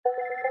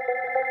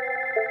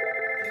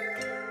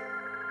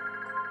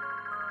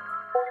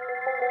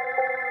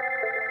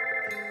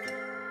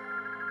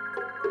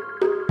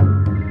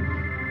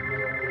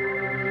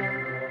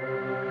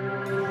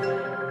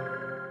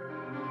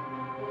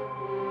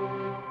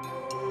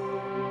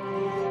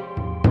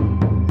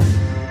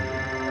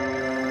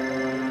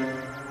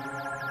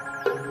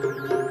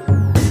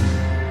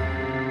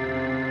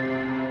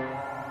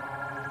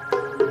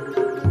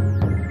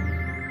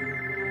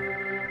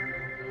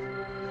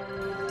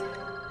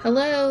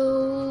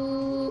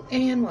Hello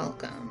and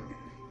welcome.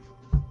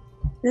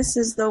 This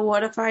is the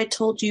What If I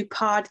Told You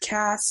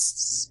podcast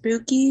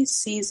spooky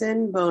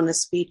season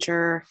bonus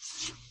feature.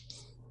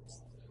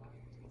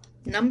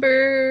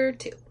 Number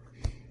 2.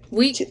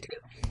 Week 2.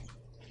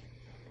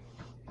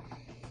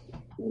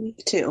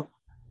 Week 2.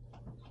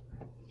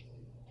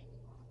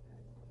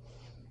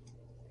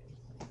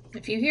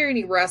 If you hear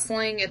any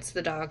rustling, it's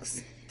the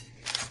dogs.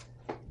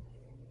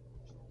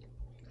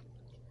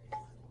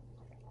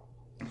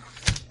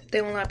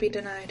 They will not be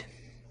denied.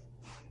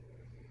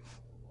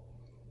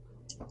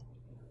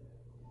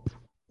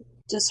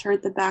 Just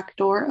heard the back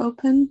door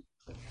open.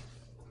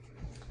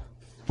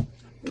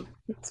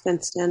 It's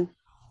fenced in.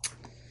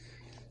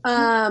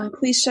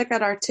 Please check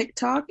out our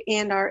TikTok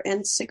and our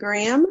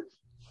Instagram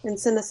and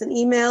send us an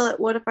email at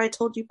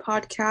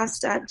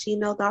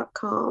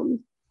whatifitoldyoupodcast@gmail.com.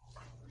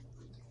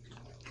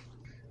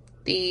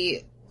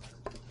 The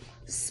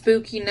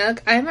Spooky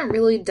Nook. I haven't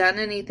really done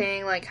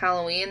anything like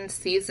Halloween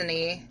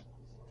season-y.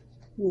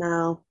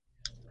 No.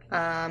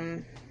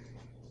 I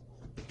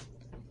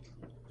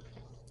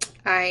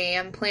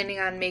am planning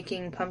on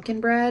making pumpkin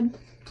bread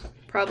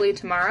probably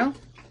tomorrow.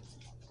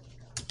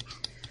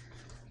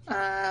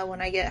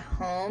 When I get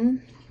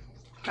home,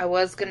 I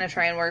was going to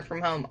try and work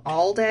from home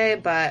all day,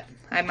 but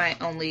I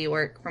might only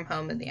work from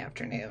home in the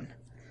afternoon.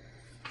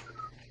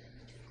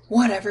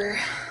 Whatever.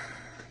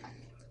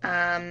 So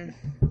I'm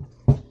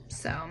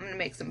going to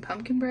make some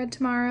pumpkin bread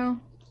tomorrow.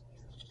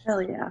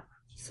 Hell yeah.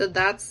 So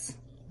that's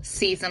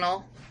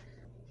seasonal.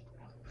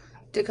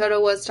 Dakota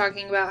was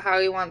talking about how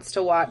he wants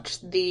to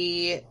watch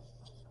the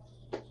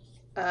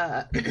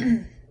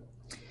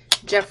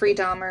Jeffrey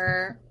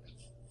Dahmer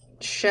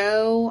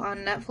show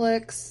on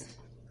Netflix.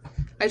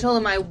 I told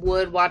him I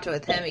would watch it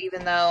with him,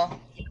 even though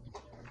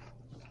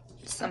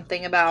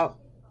something about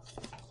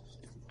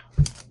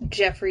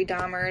Jeffrey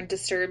Dahmer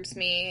disturbs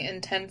me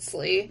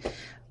intensely.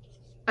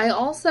 I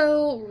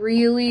also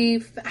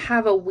really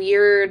have a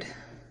weird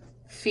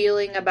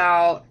feeling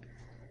about,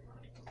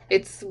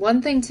 it's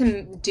one thing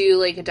to do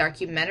like a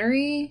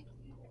documentary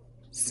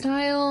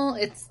style.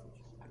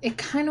 It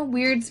kind of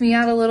weirds me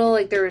out a little.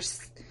 Like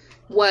there's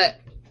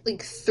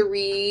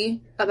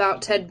 3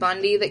 about Ted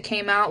Bundy that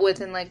came out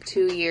within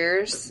 2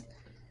 years.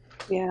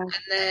 Yeah. And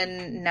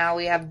then now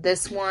we have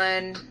this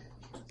one.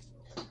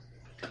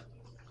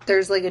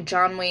 There's a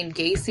John Wayne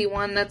Gacy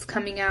one that's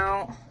coming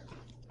out.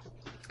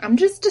 I'm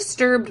just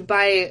disturbed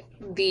by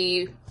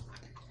the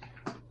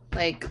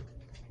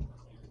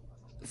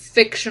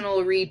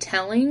fictional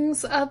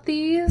retellings of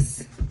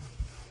these.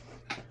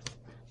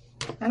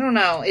 I don't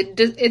know.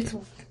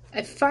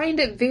 I find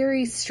it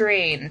very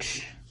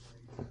strange.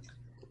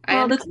 I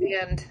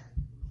understand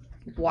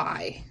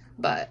why,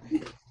 but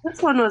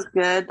this one was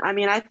good. I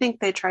mean, I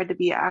think they tried to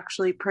be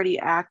actually pretty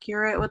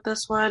accurate with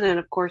this one, and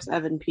of course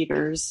Evan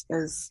Peters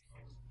is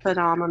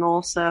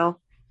phenomenal, so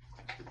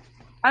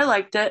I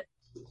liked it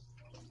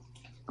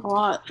a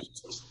lot.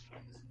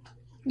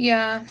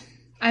 Yeah.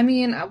 I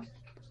mean,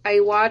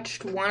 I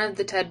watched one of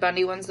the Ted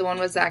Bundy ones, the one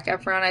with Zac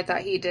Efron. I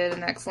thought he did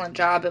an excellent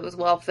job. It was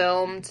well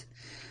filmed.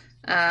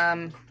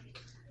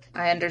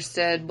 I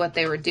understood what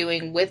they were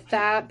doing with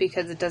that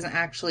because it doesn't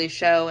actually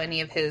show any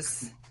of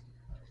his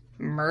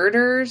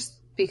murders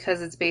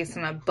because it's based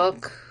on a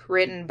book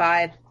written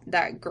by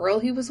that girl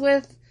he was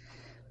with.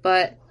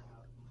 But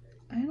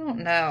I don't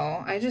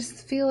know. I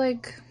just feel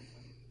like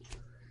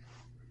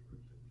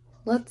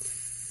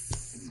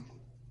let's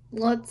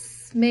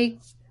make,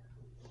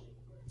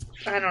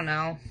 I don't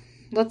know.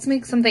 Let's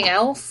make something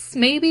else,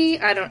 maybe?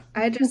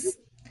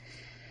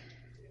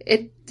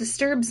 It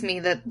disturbs me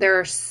that there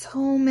are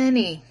so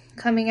many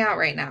coming out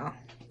right now.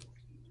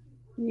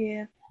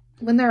 Yeah.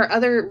 When there are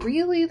other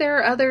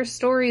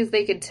stories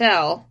they could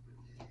tell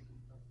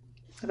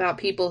about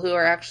people who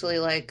are actually,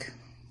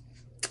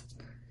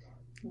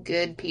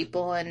 good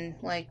people and,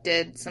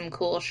 did some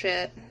cool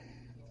shit.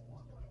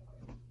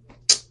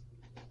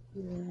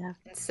 Yeah.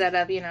 Instead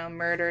of,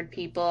 murdered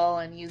people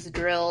and used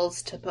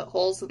drills to put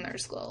holes in their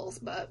skulls.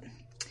 But,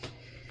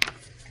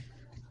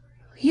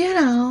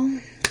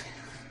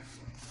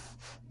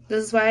 this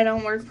is why I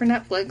don't work for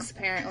Netflix,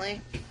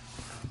 apparently.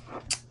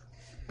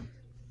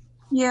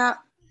 Yeah.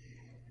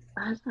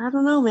 I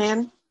don't know,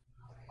 man.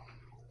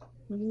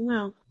 I don't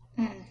know.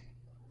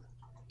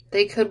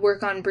 They could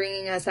work on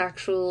bringing us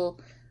actual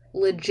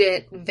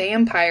legit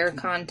vampire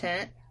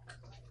content.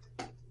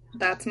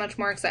 That's much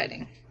more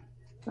exciting.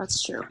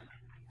 That's true.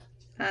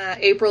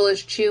 April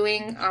is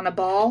chewing on a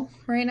ball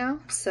right now,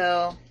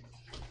 so...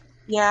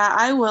 Yeah,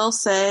 I will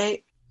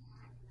say,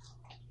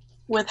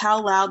 with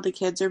how loud the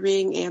kids are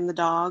being and the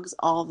dogs,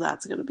 all of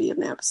that's going to be in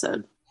the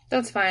episode.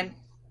 That's fine.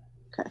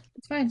 Okay.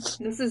 It's fine.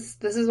 This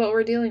is what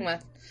we're dealing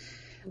with.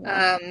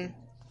 Yeah.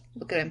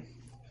 Look at him.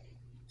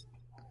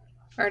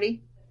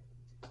 Artie.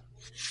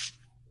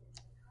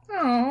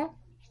 Oh.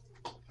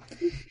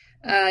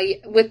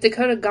 With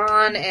Dakota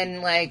gone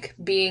and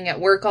being at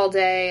work all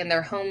day and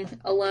they're home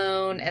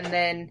alone, and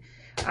then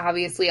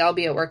obviously I'll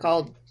be at work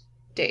all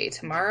day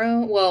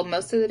tomorrow. Well,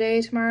 most of the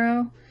day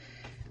tomorrow.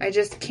 I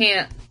just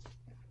can't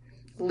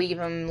leave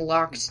them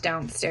locked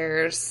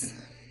downstairs.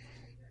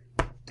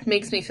 It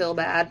makes me feel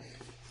bad.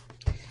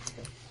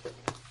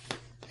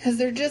 Because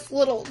they're just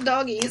little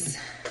doggies.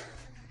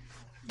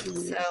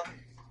 So.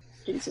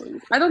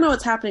 I don't know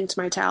what's happening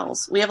to my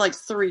towels. We have like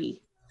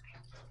 3.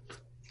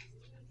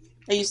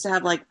 I used to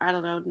have like, I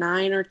don't know,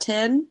 9 or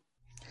 10.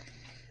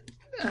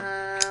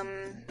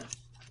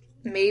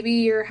 Maybe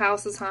your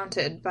house is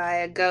haunted by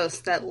a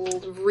ghost that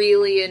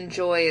really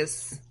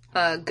enjoys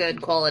a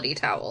good quality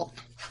towel.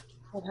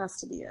 That has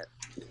to be it.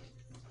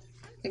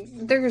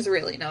 There's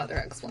really no other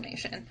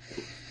explanation.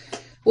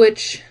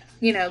 Which,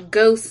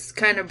 ghosts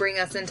kind of bring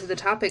us into the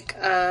topic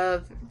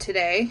of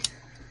today.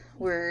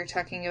 We're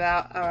talking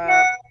about,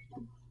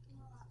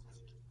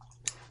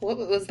 what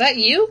was that,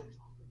 you?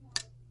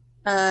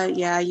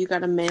 Yeah, you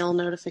got a mail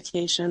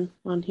notification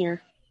on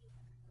here.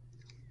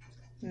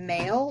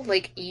 Mail?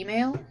 Like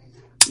email?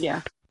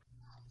 Yeah.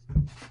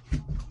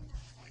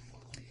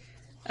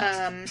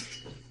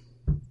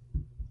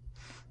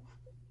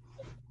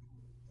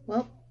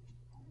 Well,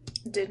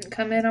 didn't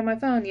come in on my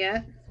phone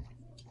yet.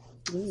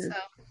 Weird. So,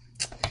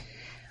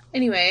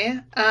 anyway,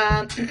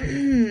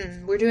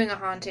 we're doing a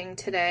haunting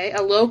today,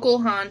 a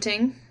local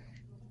haunting.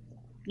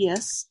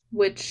 Yes.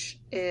 Which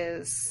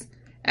is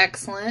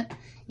excellent.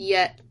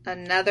 Yet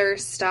another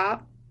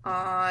stop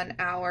on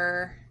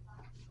our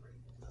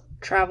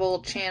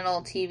Travel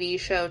Channel TV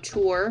show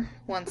tour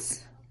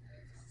once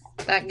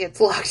that gets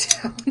locked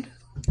down.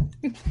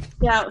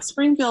 Yeah,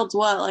 Springfield's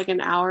what, like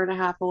an hour and a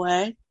half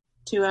away?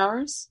 2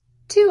 hours?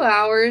 2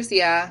 hours,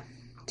 yeah.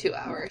 2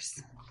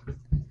 hours.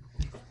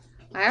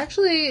 I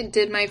actually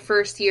did my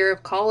first year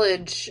of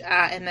college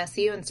at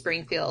MSU in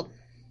Springfield.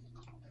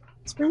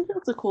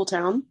 Springfield's a cool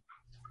town.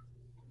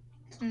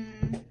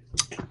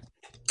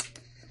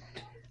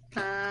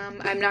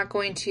 I'm not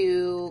going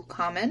to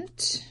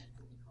comment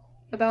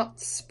about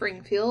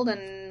Springfield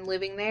and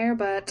living there,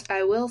 but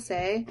I will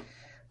say,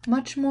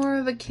 much more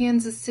of a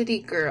Kansas City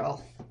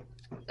girl.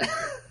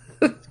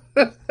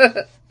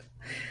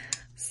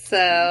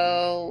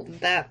 So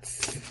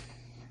that's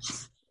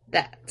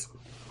that.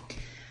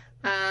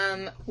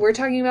 We're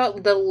talking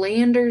about the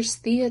Landers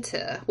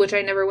Theater, which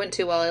I never went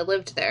to while I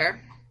lived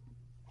there.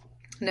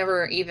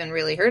 Never even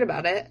really heard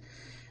about it.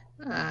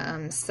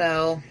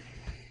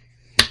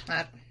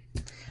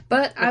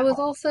 But I was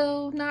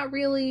also not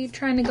really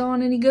trying to go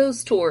on any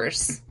ghost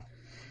tours.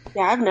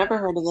 Yeah, I've never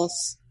heard of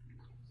this.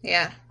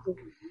 Yeah.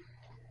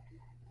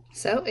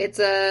 So it's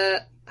a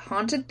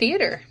haunted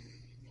theater.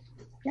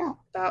 Yeah.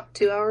 About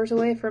 2 hours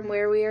away from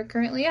where we are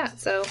currently at.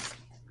 So,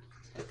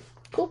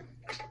 cool.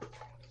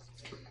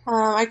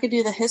 I could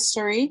do the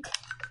history.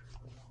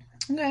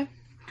 Okay.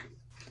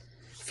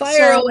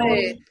 Fire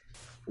away.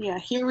 Yeah,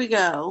 here we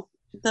go.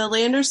 The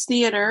Landers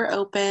Theater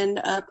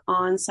opened up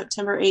on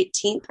September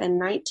 18th in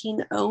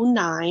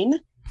 1909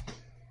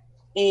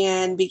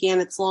 and began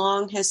its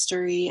long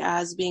history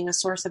as being a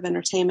source of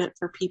entertainment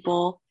for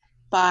people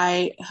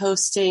by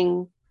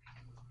hosting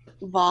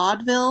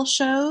vaudeville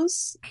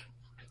shows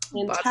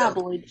and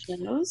tabloid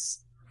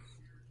shows,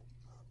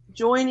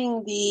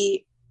 joining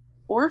the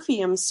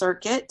Orpheum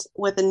circuit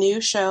with a new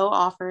show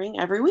offering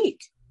every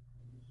week.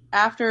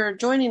 After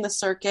joining the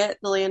circuit,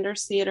 the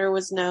Landers Theater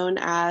was known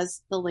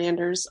as the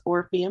Landers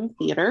Orpheum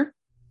Theater.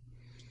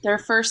 Their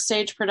first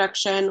stage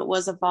production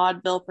was a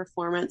vaudeville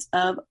performance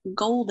of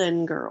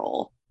Golden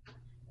Girl.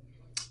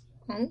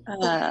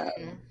 The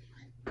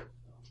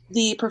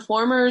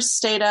performers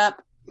stayed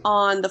up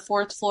on the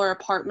 4th floor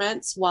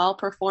apartments while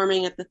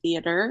performing at the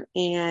theater,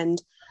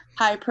 and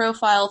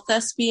high-profile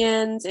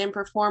thespians and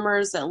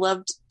performers that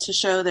loved to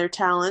show their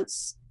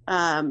talents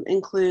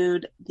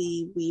include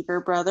the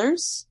Weaver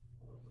brothers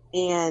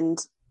and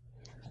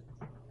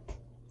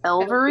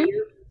Elvery.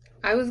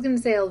 I was going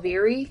to say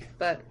Elvery,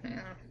 but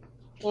yeah.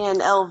 And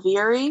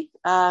Elvery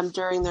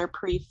during their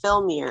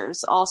pre-film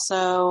years.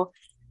 Also,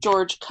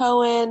 George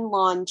Cohen,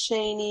 Lon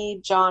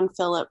Chaney, John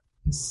Philip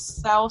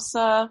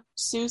Sousa,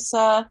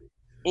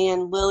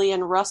 and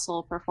Lillian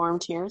Russell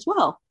performed here as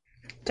well.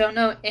 Don't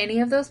know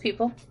any of those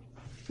people.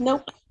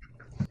 Nope.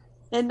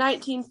 In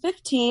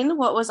 1915,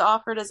 what was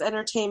offered as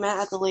entertainment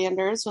at the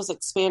Landers was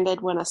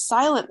expanded when a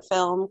silent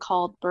film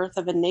called Birth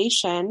of a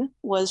Nation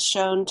was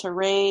shown to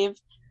rave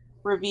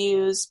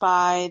reviews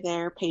by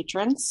their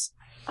patrons.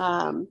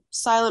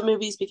 Silent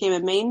movies became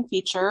a main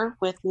feature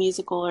with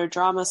musical or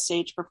drama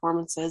stage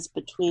performances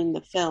between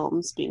the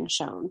films being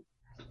shown.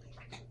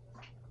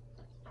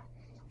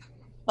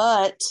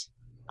 But,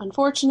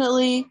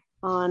 unfortunately,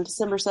 on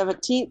December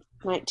 17th,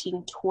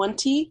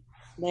 1920,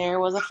 there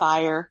was a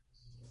fire.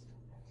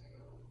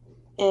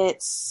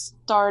 It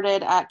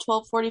started at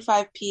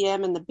 12:45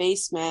 p.m. in the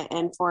basement,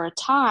 and for a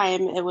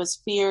time, it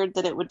was feared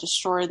that it would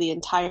destroy the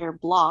entire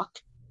block.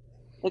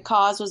 The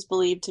cause was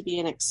believed to be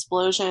an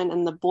explosion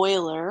in the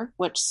boiler,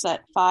 which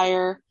set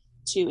fire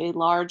to a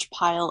large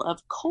pile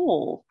of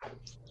coal.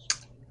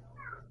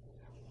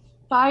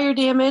 Fire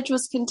damage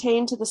was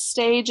contained to the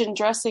stage and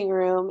dressing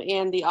room,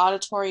 and the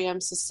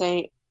auditorium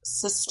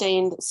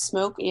sustained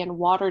smoke and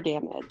water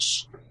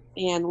damage.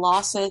 And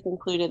losses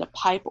included a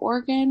pipe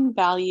organ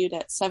valued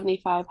at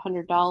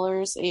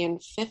 $7,500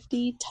 and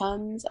 50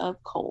 tons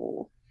of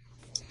coal.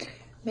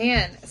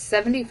 Man,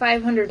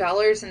 $7,500 in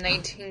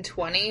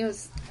 1920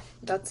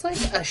 that's like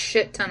a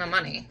shit ton of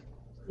money.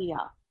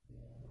 Yeah.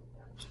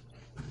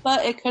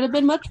 But it could have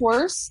been much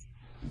worse.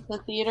 The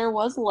theater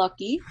was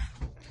lucky.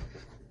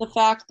 The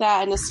fact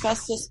that an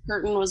asbestos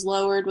curtain was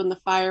lowered when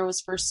the fire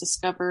was first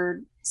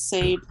discovered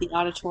saved the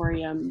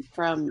auditorium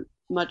from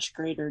much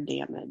greater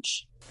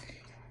damage.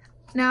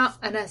 Now,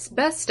 an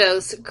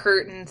asbestos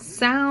curtain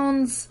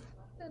sounds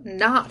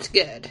not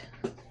good,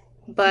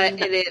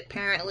 but it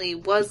apparently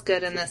was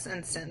good in this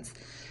instance.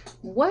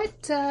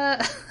 What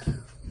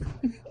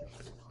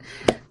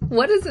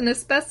what is an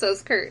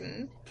asbestos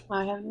curtain?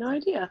 I have no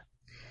idea.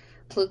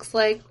 Looks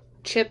like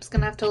Chip's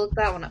gonna have to look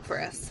that one up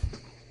for us.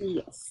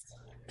 Yes.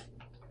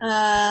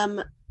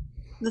 The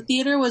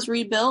theater was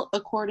rebuilt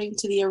according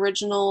to the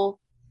original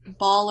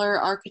Baller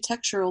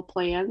architectural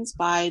plans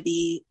by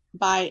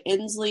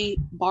Inslee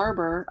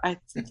Barber. I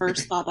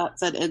first thought that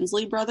said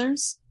Inslee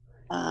Brothers.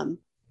 And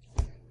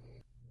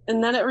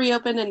then it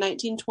reopened in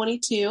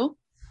 1922.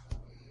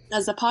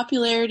 As the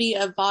popularity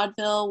of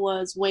vaudeville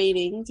was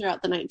waning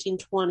throughout the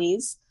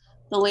 1920s,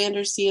 the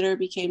Landers Theater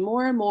became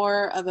more and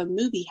more of a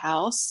movie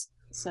house,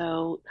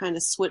 so kind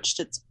of switched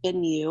its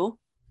venue,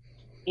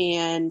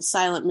 and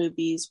silent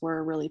movies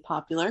were really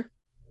popular.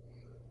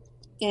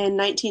 In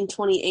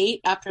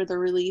 1928, after the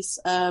release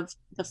of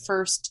the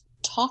first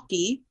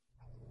talkie,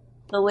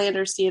 the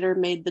Landers Theater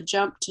made the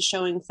jump to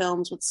showing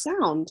films with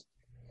sound.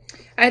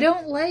 I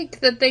don't like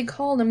that they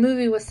called a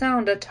movie with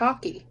sound a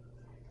talkie.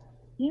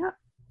 Yeah.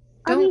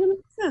 I mean, it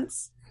makes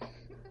sense.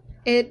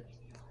 It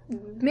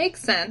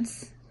makes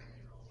sense,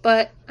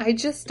 but I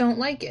just don't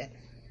like it.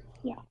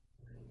 Yeah.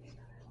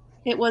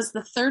 It was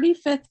the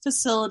 35th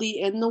facility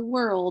in the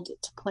world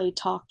to play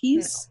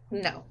talkies.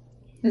 No,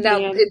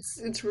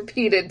 it's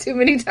repeated too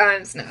many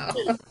times now.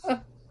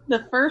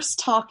 The first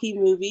talkie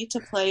movie to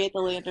play at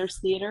the Landers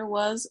Theater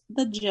was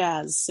The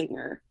Jazz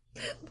Singer.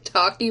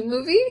 Talkie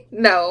movie?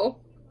 No.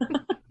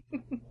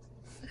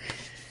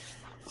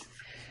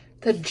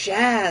 The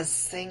Jazz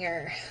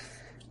Singer.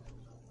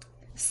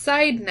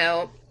 Side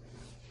note,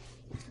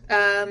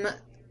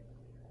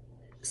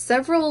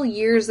 several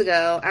years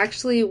ago,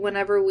 actually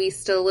whenever we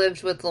still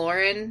lived with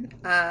Lauren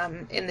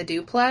in the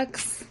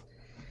duplex,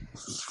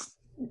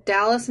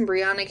 Dallas and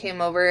Brianna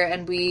came over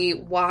and we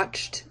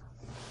watched,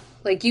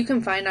 like, you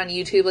can find on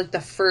YouTube, like,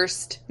 the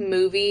first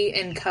movie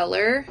in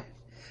color,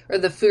 or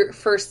the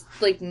first,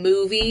 like,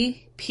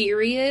 movie,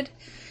 period.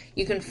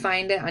 You can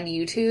find it on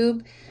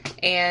YouTube,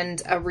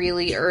 and a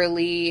really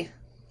early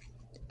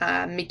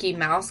Mickey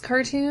Mouse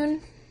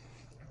cartoon.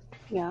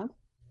 Yeah.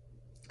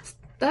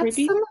 That's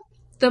Creepy. some of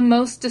the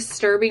most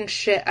disturbing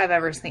shit I've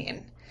ever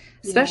seen.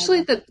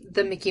 Especially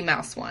the Mickey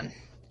Mouse one.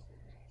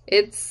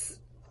 It's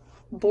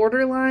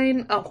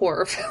borderline a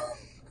horror film.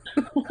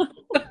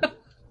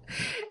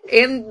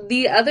 And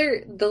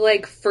the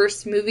like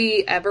first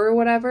movie ever or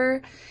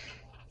whatever,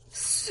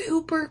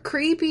 super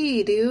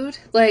creepy, dude.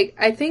 Like,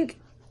 I think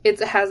it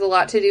has a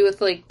lot to do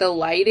with like the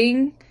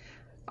lighting,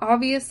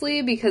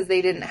 obviously, because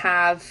they didn't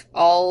have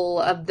all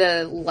of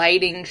the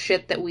lighting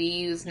shit that we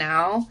use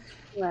now.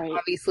 Right.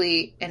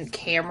 Obviously, and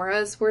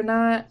cameras were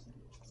not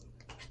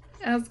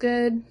as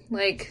good.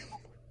 Like,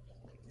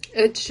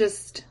 it's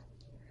just,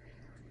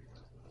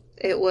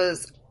 it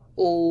was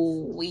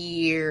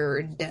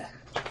weird.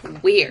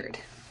 Weird.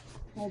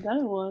 I bet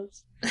it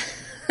was.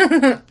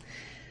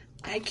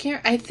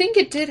 I think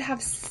it did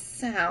have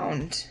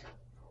sound.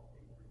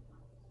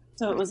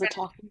 So it was a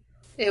talkie.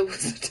 It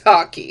was a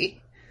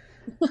talkie.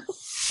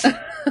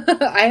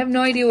 I have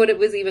no idea what it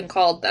was even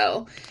called,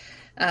 though.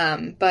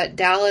 But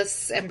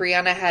Dallas and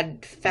Brianna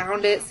had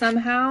found it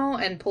somehow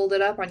and pulled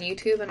it up on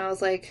YouTube, and I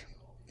was like,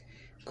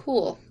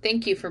 cool.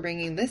 Thank you for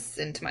bringing this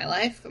into my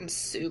life. I'm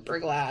super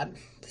glad.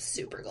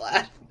 Super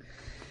glad.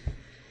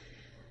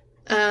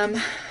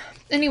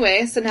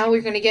 Anyway, so now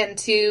we're going to get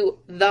into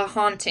the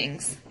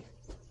hauntings.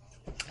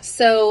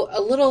 So, a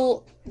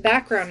little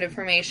background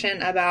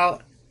information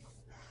about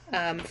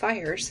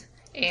fires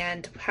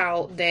and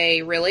how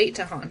they relate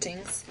to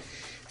hauntings.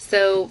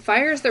 So,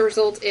 fires that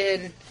result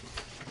in...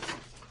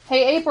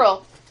 Hey,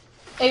 April!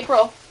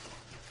 April!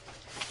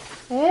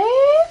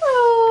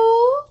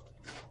 April!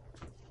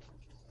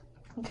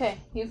 Okay,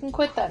 you can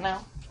quit that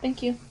now.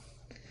 Thank you.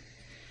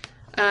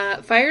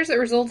 Fires that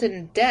result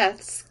in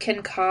deaths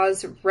can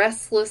cause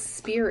restless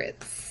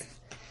spirits.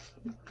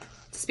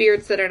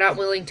 Spirits that are not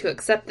willing to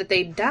accept that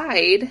they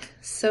died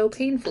so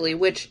painfully,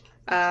 which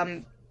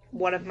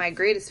one of my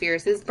greatest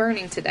fears is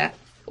burning to death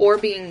or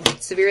being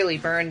severely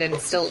burned and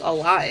still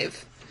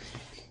alive.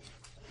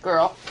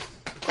 Girl,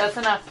 that's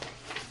enough.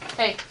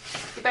 Hey,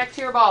 get back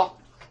to your ball.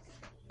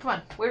 Come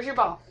on, where's your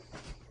ball?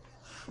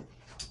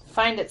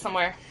 Find it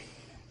somewhere.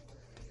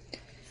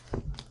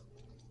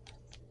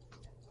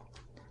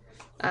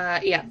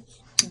 Yeah,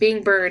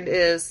 being burned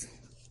is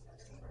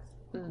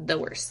the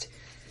worst.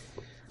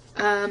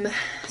 Um,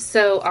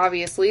 so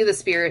obviously the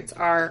spirits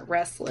are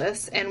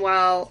restless, and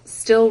while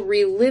still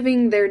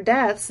reliving their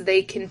deaths,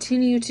 they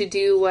continue to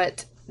do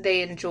what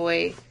they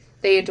enjoyed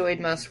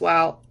most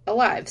while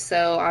alive.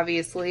 So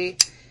obviously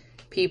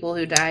people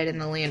who died in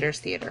the Landers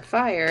Theater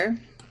fire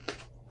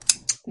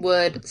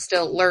would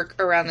still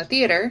lurk around the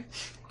theater.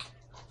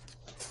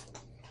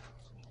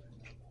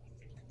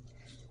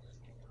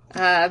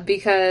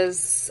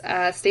 Because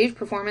stage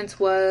performance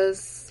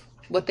was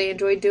what they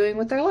enjoyed doing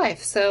with their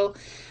life. So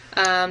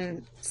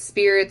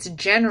spirits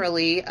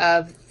generally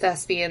of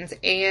thespians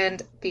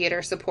and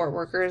theater support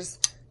workers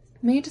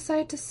may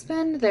decide to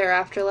spend their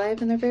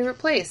afterlife in their favorite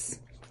place,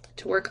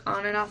 to work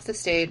on and off the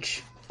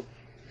stage.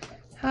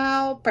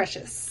 How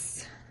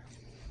precious.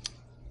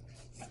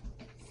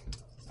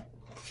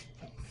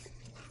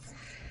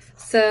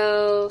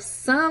 So,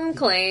 some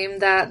claim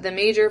that the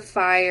major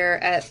fire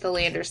at the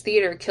Landers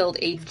Theater killed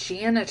a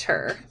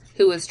janitor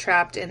who was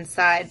trapped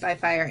inside by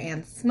fire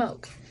and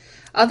smoke.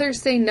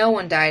 Others say no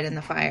one died in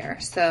the fire,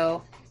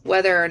 so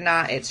whether or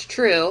not it's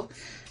true,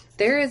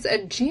 there is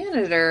a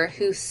janitor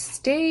who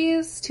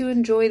stays to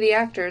enjoy the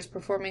actors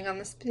performing on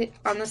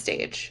the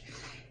stage,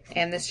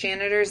 and this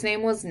janitor's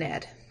name was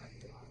Ned.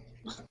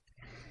 Yeah.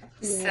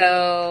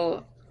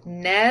 So,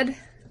 Ned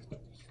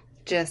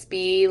just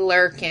be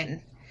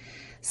lurking.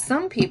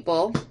 Some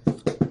people...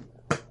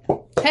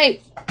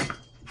 Hey!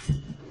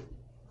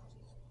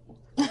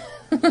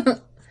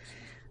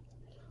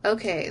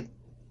 Okay.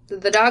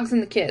 The dogs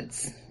and the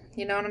kids.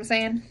 You know what I'm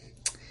saying?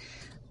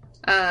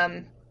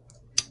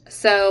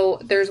 So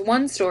there's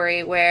one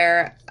story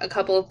where a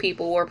couple of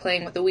people were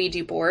playing with a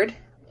Ouija board,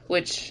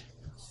 which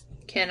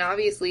can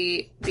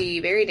obviously be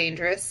very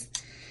dangerous,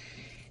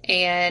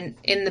 and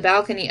in the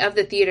balcony of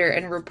the theater,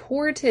 and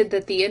reported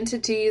that the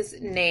entity's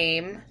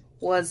name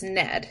was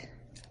Ned.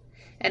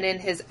 And in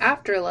his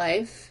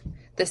afterlife,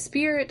 the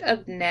spirit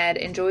of Ned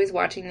enjoys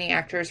watching the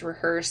actors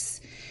rehearse,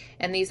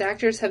 and these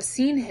actors have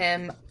seen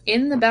him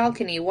in the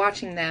balcony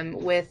watching them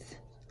with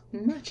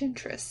much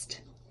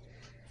interest.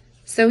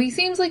 So he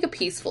seems like a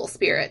peaceful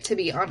spirit, to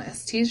be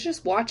honest. He's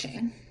just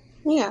watching.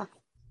 Yeah.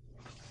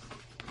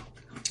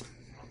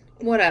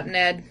 What up,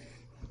 Ned?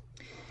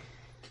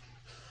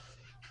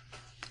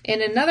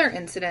 In another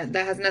incident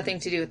that has nothing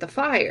to do with the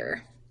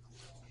fire,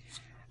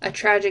 a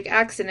tragic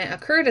accident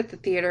occurred at the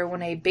theater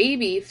when a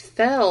baby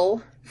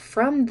fell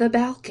from the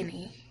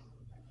balcony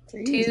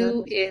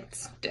to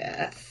its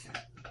death.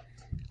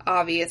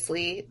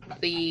 Obviously,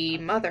 the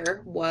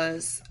mother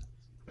was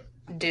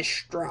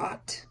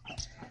distraught.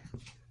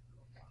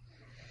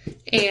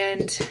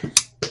 And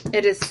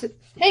it is...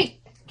 Hey,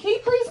 can you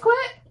please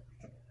quit?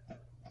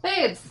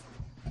 Babes.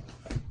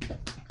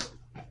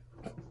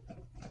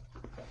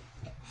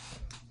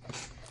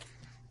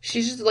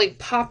 She's just like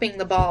popping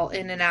the ball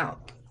in and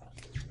out.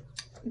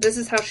 This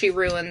is how she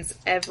ruins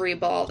every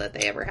ball that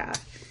they ever have.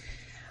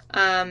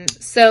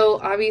 So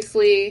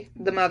obviously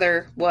the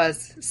mother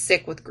was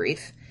sick with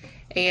grief,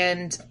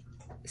 and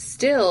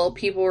still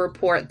people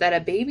report that a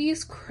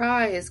baby's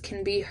cries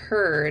can be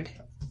heard,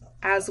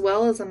 as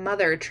well as a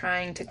mother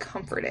trying to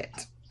comfort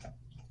it.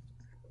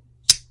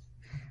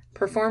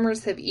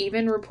 Performers have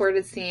even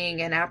reported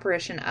seeing an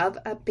apparition of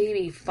a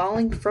baby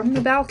falling from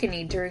the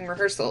balcony during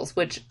rehearsals,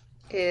 which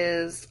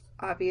is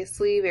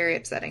obviously very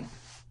upsetting.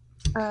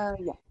 Yeah.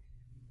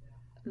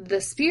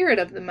 The spirit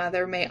of the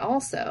mother may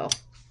also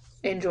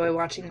enjoy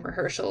watching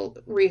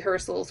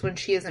rehearsals when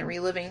she isn't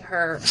reliving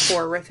her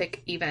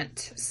horrific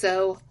event.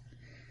 So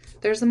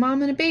there's a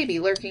mom and a baby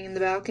lurking in the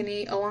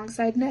balcony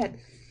alongside Ned.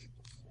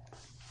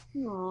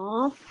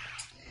 Aww.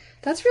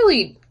 That's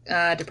really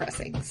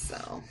depressing,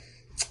 so...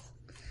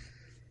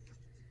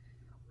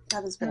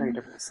 That is very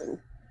depressing.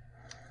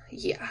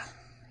 Yeah.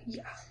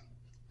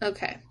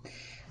 Okay.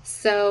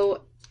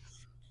 So,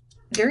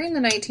 during the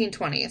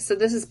 1920s, so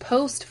this is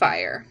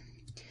post-fire,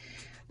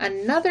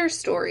 another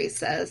story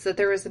says that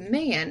there was a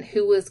man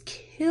who was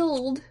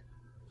killed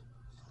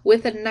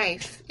with a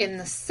knife in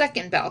the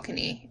second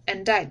balcony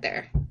and died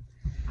there.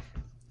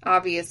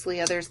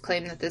 Obviously, others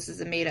claim that this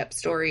is a made-up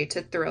story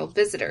to thrill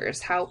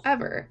visitors.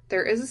 However,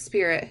 there is a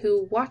spirit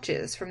who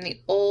watches from the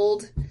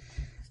old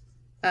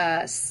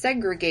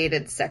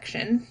segregated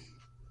section,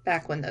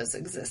 back when those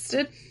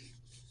existed.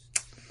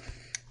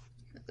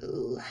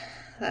 Ooh,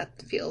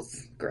 that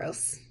feels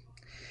gross.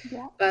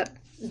 Yeah. But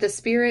the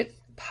spirit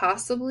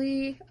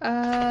possibly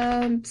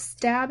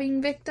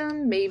stabbing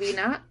victim, maybe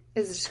not,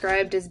 is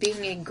described as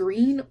being a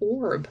green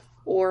orb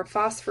or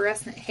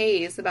phosphorescent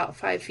haze about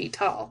 5 feet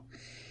tall.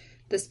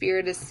 The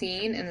spirit is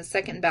seen in the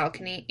second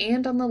balcony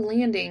and on the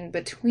landing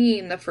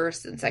between the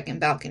first and second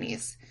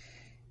balconies.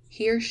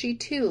 He or she,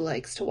 too,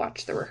 likes to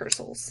watch the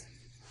rehearsals.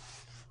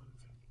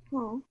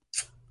 Oh.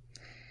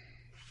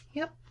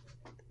 Yep.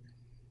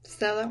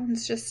 So that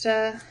one's just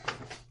a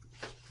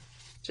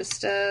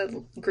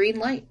green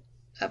light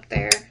up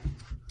there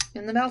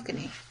in the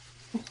balcony.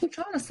 Which,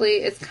 honestly,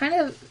 it's kind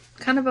of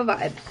a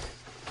vibe.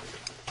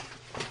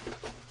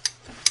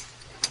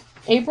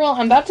 April,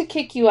 I'm about to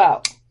kick you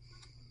out.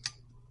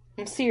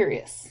 I'm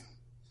serious.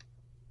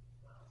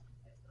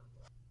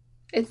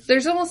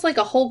 there's almost like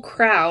a whole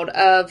crowd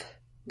of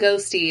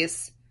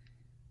ghosties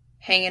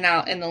hanging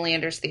out in the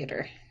Landers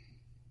Theater.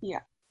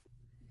 Yeah.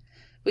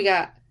 We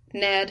got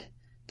Ned,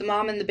 the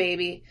mom and the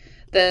baby,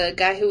 the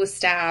guy who was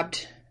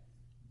stabbed,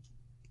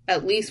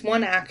 at least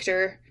one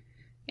actor,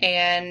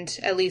 and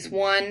at least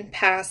one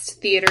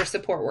past theater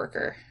support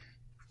worker.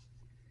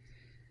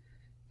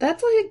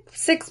 That's like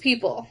 6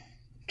 people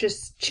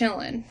just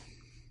chilling.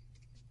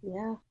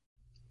 Yeah.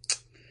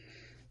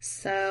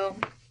 So,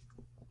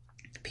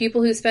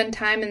 people who spend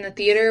time in the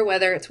theater,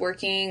 whether it's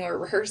working or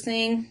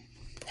rehearsing,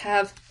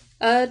 have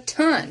a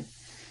ton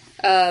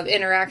of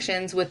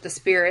interactions with the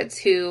spirits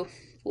who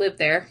live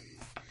there.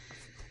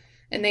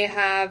 And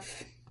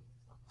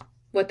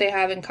what they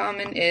have in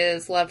common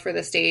is love for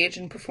the stage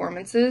and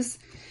performances.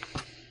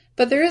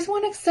 But there is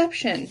one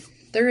exception.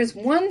 There is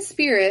one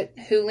spirit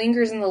who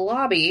lingers in the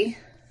lobby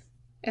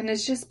and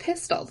is just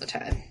pissed all the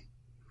time.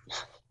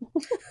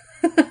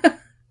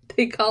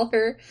 They call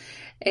her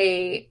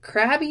a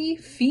crabby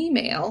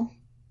female.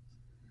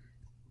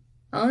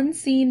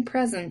 Unseen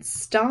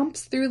presence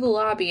stomps through the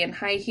lobby in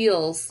high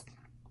heels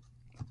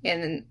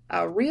in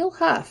a real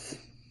huff.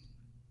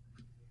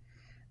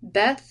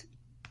 Beth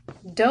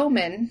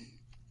Doman,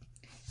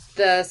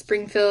 the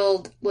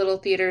Springfield Little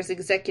Theater's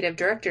executive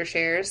director,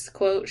 shares,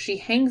 quote, "She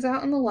hangs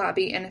out in the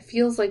lobby and it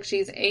feels like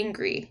she's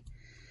angry.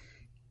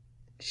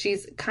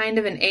 She's kind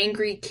of an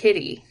angry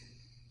kitty."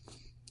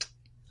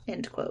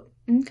 End quote.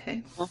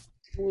 Okay.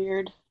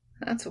 Weird.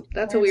 That's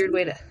a weird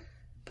way to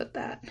put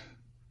that.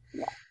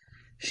 Yeah.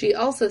 She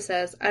also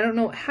says, "I don't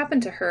know what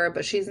happened to her,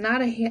 but she's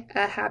not a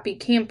happy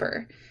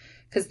camper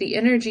because the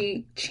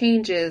energy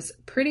changes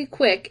pretty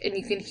quick and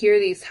you can hear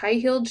these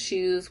high-heeled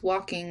shoes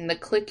walking the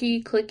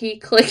clicky,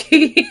 clicky,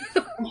 clicky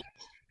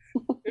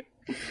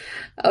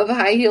of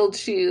high-heeled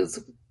shoes.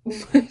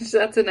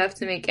 That's enough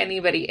to make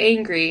anybody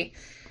angry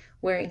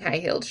wearing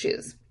high-heeled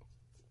shoes."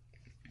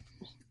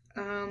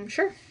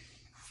 Sure.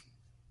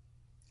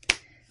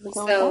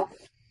 So,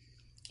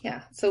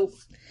 yeah. So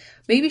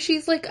maybe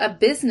she's like a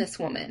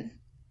businesswoman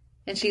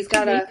and she's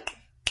got to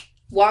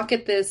walk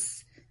at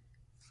this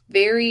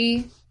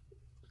very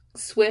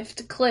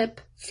swift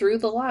clip through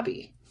the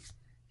lobby.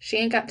 She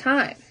ain't got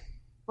time.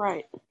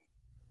 Right.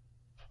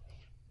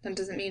 That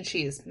doesn't mean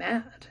she's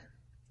mad.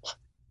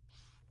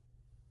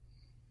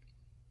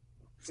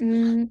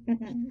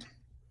 Mm-mm.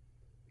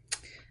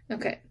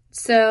 Okay.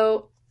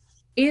 So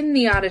in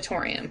the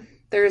auditorium,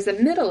 there is a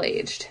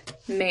middle-aged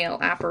male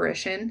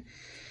apparition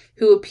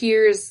who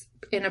appears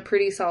in a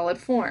pretty solid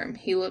form.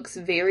 He looks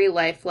very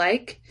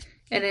lifelike,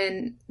 and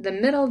in the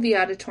middle of the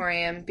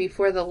auditorium,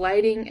 before the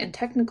lighting and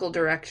technical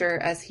director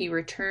as he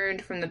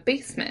returned from the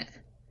basement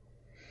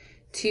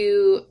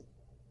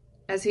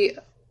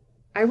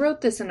I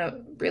wrote this in a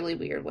really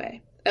weird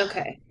way.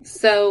 Okay,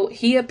 so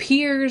he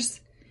appears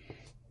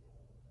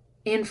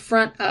in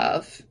front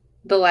of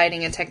the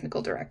lighting and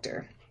technical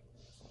director.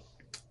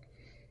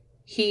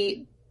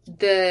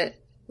 The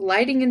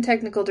lighting and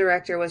technical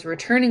director was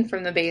returning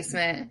from the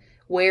basement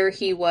where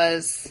he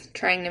was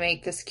trying to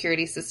make the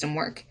security system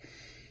work.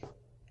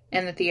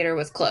 And the theater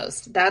was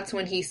closed. That's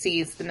when he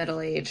sees the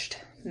middle-aged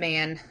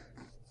man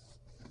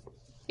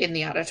in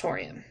the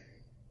auditorium.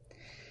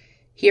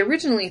 He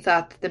originally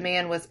thought that the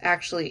man was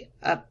actually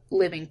a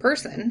living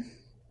person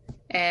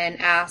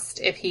and asked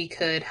if he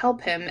could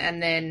help him,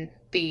 and then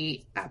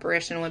the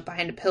apparition went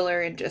behind a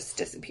pillar and just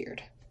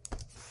disappeared.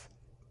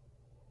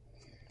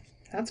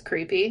 That's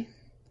creepy.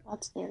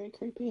 That's very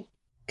creepy.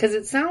 Because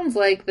it sounds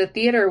like the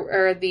theater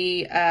or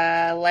the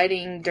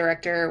lighting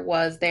director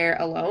was there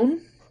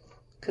alone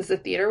because the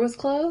theater was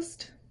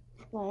closed.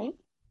 Right.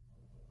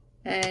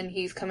 And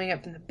he's coming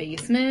up from the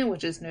basement,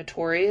 which is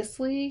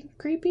notoriously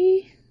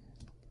creepy.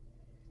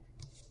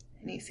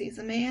 And he sees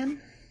a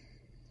man.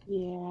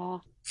 Yeah.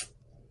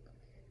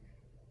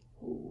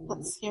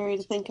 That's scary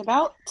to think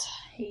about.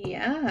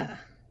 Yeah.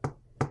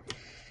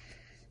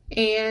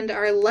 And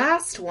our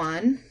last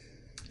one,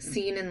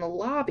 seen in the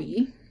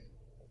lobby,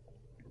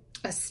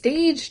 a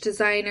stage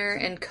designer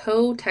and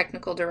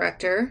co-technical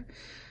director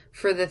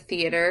for the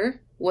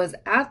theater was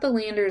at the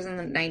Landers in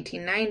the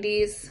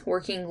 1990s,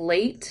 working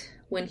late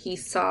when he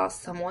saw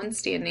someone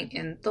standing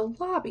in the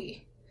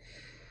lobby.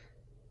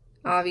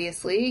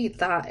 Obviously, he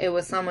thought it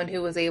was someone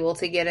who was able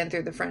to get in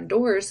through the front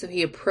doors, so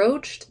he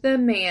approached the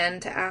man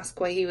to ask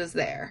why he was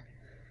there.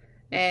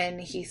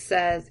 And he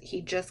says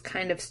he just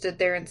kind of stood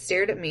there and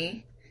stared at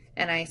me.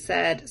 And I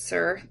said,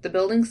 "Sir, the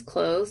building's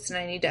closed and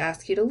I need to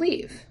ask you to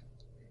leave."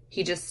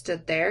 He just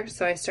stood there,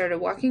 so I started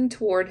walking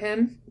toward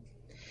him.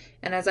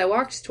 And as I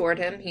walked toward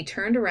him, he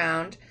turned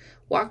around,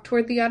 walked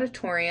toward the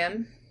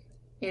auditorium,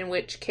 in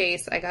which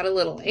case I got a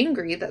little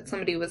angry that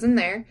somebody was in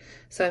there.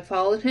 So I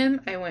followed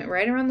him. I went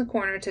right around the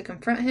corner to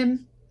confront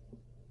him,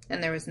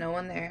 and there was no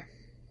one there.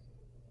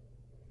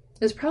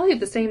 It was probably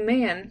the same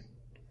man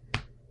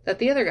that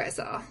the other guy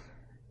saw.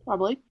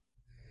 Probably.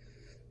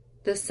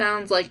 This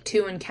sounds like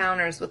 2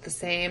 encounters with the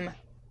same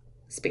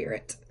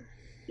spirit.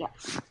 Yeah,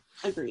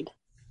 agreed.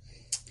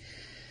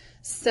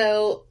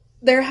 So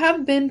there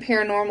have been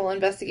paranormal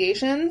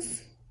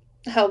investigations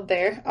held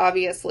there,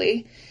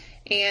 obviously.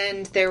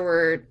 And there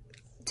were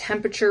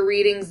temperature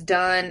readings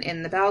done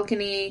in the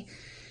balcony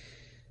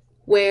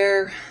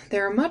where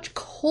there are much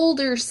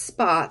colder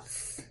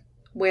spots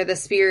where the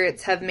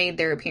spirits have made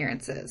their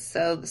appearances.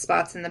 So the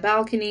spots in the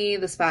balcony,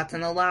 the spots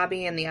in the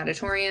lobby, and the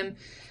auditorium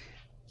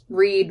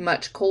read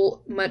much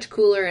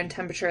cooler in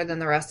temperature than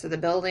the rest of the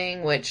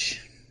building,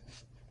 which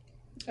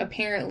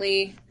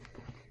apparently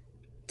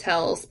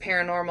tells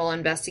paranormal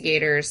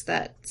investigators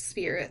that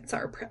spirits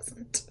are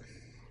present.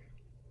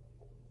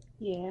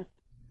 Yeah.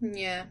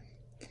 Yeah.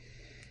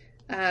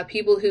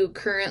 People who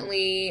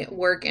currently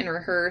work and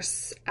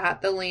rehearse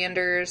at the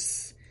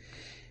Landers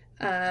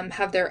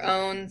have their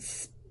own.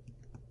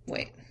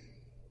 Wait.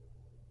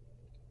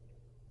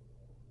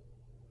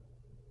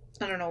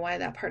 I don't know why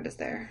that part is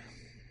there.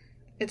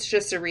 It's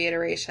just a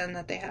reiteration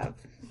that they have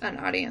an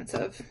audience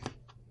of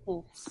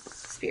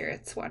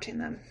spirits watching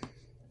them.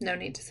 No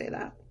need to say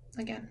that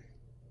again.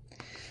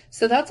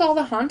 So that's all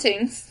the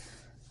hauntings.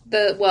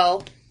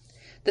 The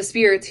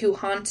spirits who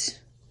haunt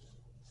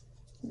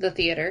the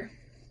theater.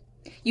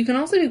 You can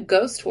also do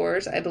ghost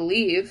tours, I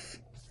believe.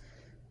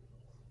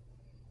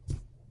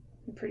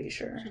 I'm pretty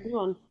sure.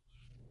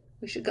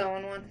 We should go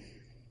on one.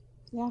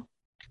 Yeah.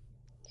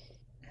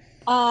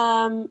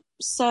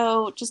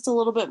 So just a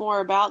little bit more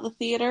about the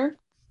theater.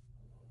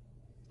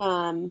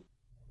 The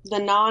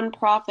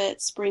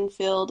nonprofit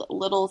Springfield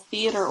Little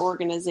Theater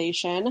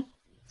Organization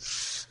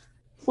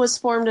was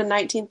formed in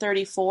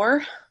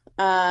 1934,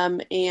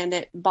 and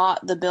it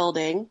bought the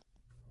building.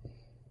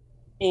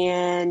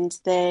 And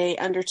they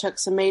undertook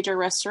some major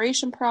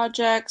restoration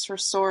projects,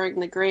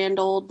 restoring the grand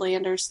old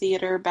Landers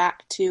Theater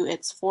back to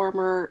its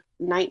former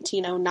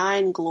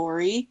 1909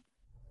 glory.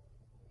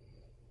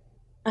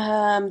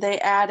 They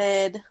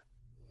added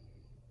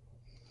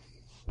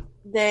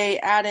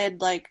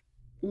like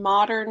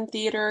modern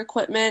theater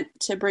equipment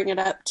to bring it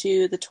up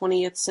to the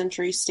 20th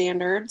century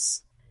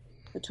standards.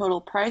 The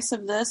total price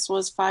of this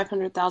was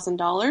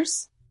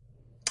 $500,000.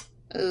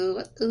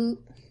 Ooh.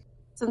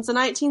 Since the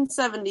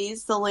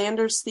 1970s, the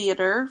Landers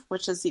Theater,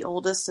 which is the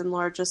oldest and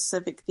largest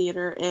civic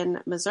theater in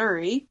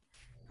Missouri,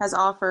 has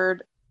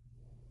offered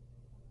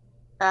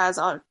as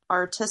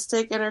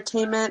artistic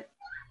entertainment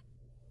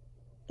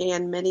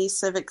and many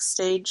civic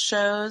stage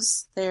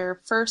shows.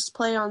 Their first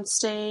play on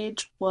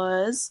stage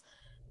was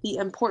The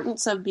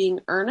Importance of Being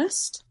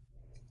Earnest,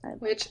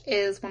 which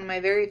is one of my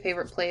very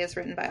favorite plays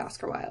written by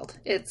Oscar Wilde.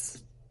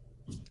 It's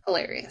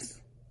hilarious.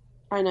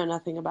 I know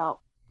nothing about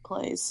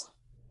plays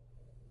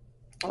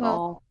at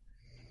all.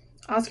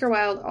 Oscar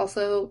Wilde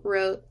also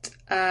wrote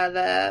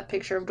The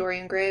Picture of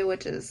Dorian Gray,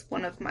 which is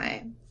one of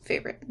my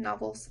favorite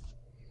novels.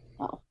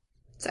 Oh.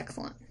 It's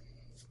excellent.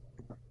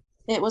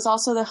 It was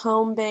also the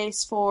home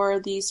base for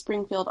the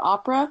Springfield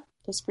Opera,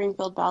 the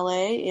Springfield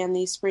Ballet, and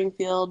the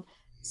Springfield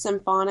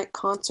Symphonic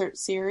Concert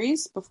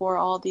Series before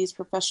all these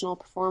professional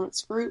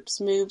performance groups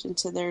moved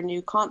into their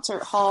new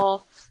concert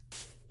hall,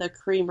 the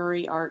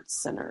Creamery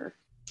Arts Center.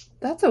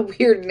 That's a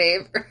weird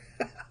name.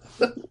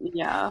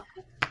 Yeah.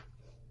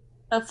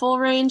 A full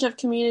range of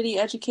community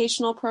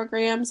educational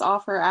programs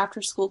offer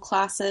after-school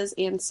classes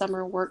and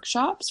summer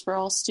workshops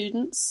for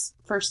students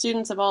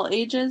of all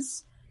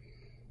ages.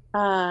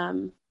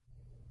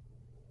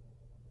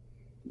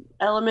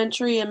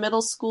 Elementary and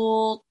middle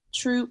school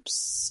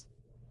troupes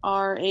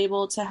are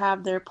able to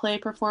have their play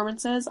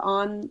performances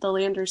on the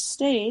Landers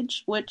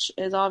stage, which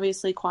is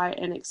obviously quite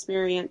an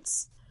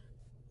experience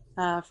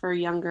for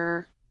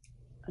younger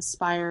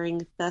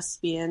aspiring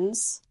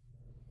thespians.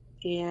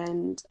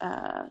 And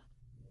I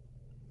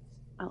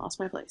lost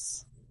my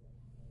place.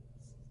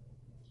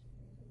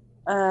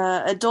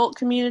 Adult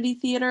community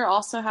theater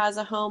also has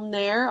a home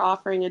there,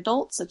 offering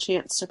adults a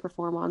chance to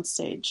perform on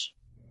stage.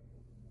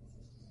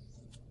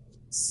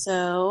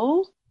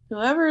 So,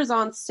 whoever is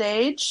on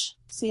stage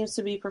seems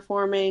to be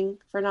performing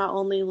for not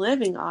only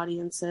living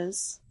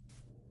audiences,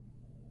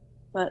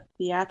 but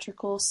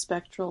theatrical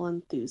spectral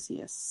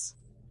enthusiasts.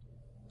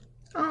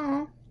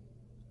 Oh,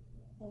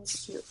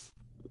 That's cute.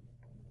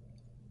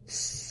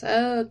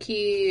 So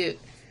cute.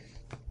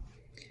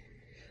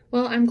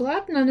 Well, I'm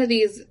glad none of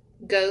these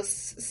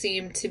ghosts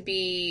seem to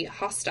be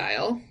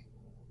hostile.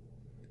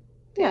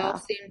 They all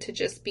seem to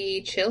just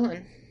be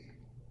chilling.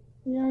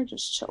 We are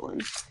just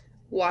chilling.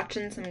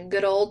 Watching some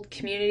good old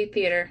community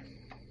theater.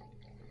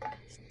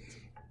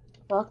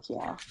 Fuck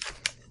yeah.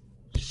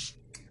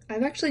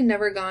 I've actually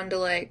never gone to,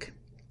 like,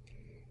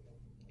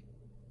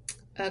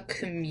 a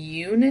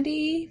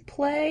community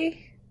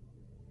play.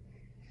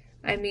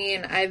 I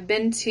mean, I've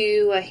been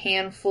to a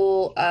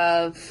handful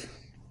of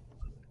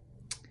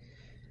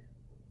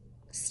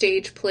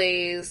stage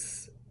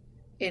plays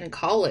in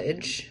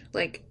college,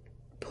 like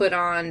put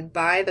on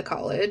by the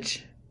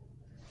college.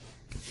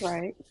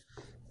 Right.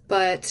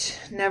 But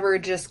never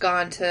just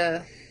gone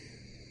to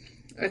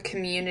a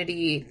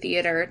community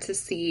theater to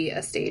see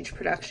a stage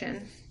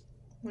production,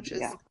 which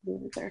is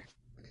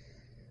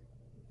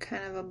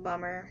kind of a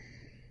bummer.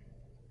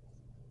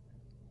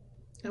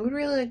 I would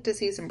really like to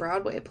see some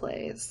Broadway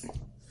plays.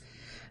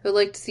 I would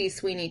like to see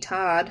Sweeney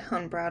Todd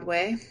on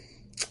Broadway.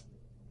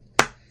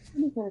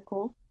 That'd be kind of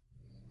cool.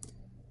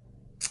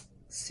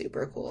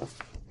 Super cool.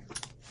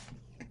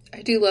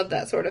 I do love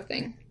that sort of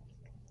thing.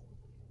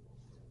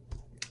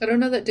 I don't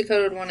know that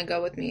Dakota would want to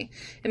go with me.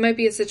 It might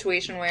be a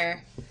situation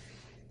where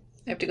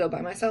I have to go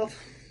by myself.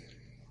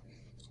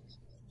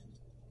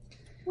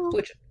 Well,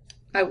 Which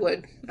I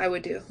would. I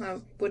would do. I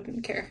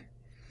wouldn't care.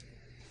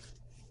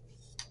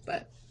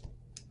 But,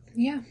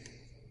 yeah.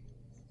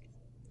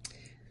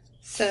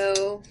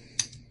 So,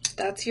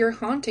 that's your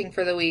haunting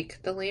for the week,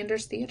 the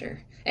Landers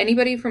Theater.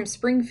 Anybody from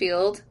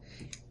Springfield,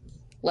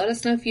 let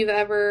us know if you've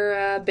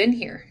ever been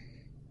here.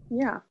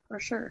 yeah, for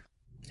sure.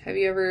 Have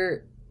you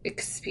ever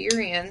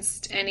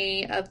experienced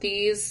any of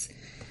these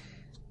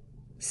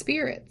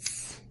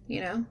spirits?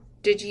 You know,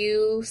 did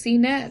you see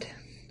Ned,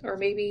 or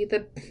maybe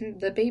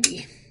the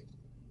baby,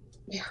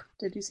 Yeah.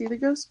 Did you see the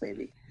ghost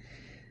baby?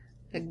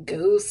 a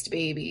ghost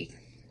baby?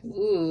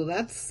 Ooh,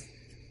 that's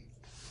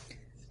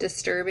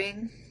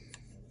disturbing,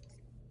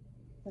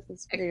 That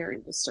is very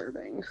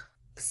disturbing.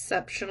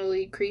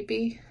 exceptionally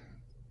creepy.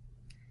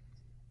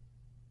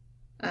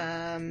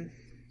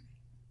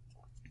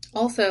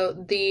 Also,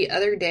 the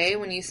other day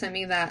when you sent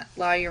me that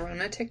La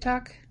Llorona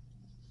TikTok,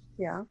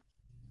 Yeah.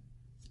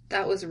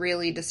 that was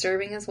really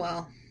disturbing as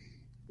well.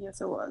 Yes,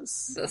 it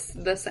was.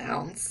 The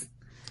sounds.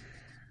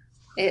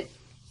 It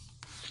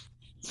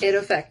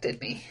affected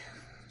me.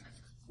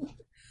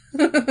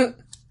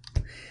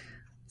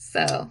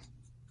 So,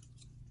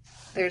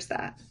 there's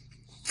that.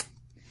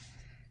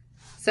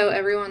 So,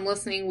 everyone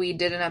listening, we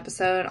did an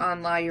episode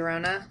on La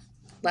Llorona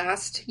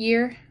last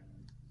year.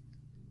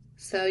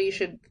 So, you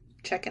should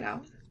check it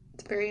out.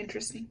 It's very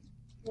interesting.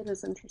 It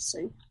is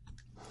interesting.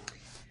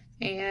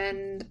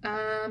 And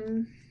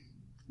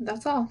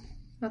that's all.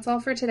 That's all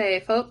for today,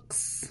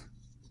 folks.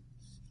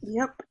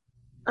 Yep.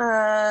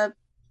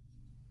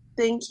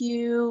 Thank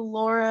you,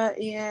 Laura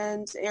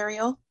and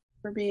Ariel,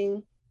 for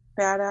being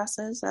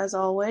badasses as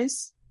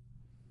always.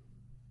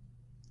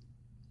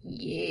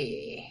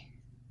 Yeah.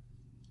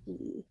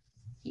 Mm.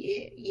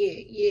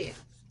 Yeah.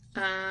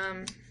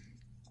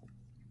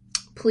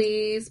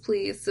 Please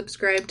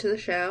subscribe to the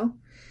show.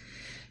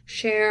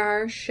 Share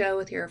our show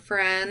with your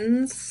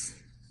friends.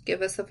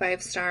 Give us a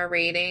 5-star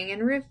rating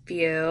and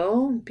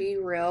review. Be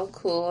real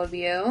cool of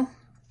you.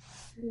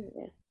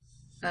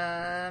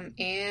 Yeah.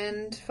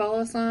 And follow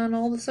us on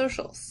all the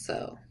socials.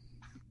 So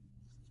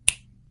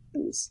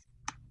Please.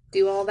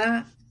 do all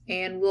that.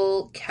 And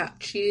we'll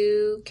catch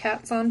you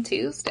cats on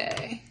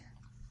Tuesday.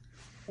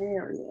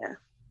 Hell yeah.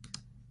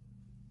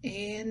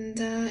 And,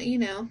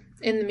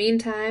 in the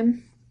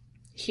meantime,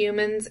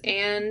 humans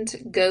and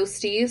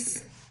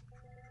ghosties,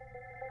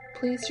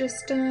 please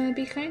just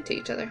be kind to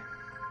each other.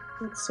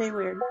 And stay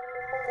weird.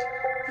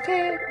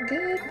 Okay,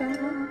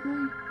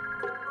 goodbye.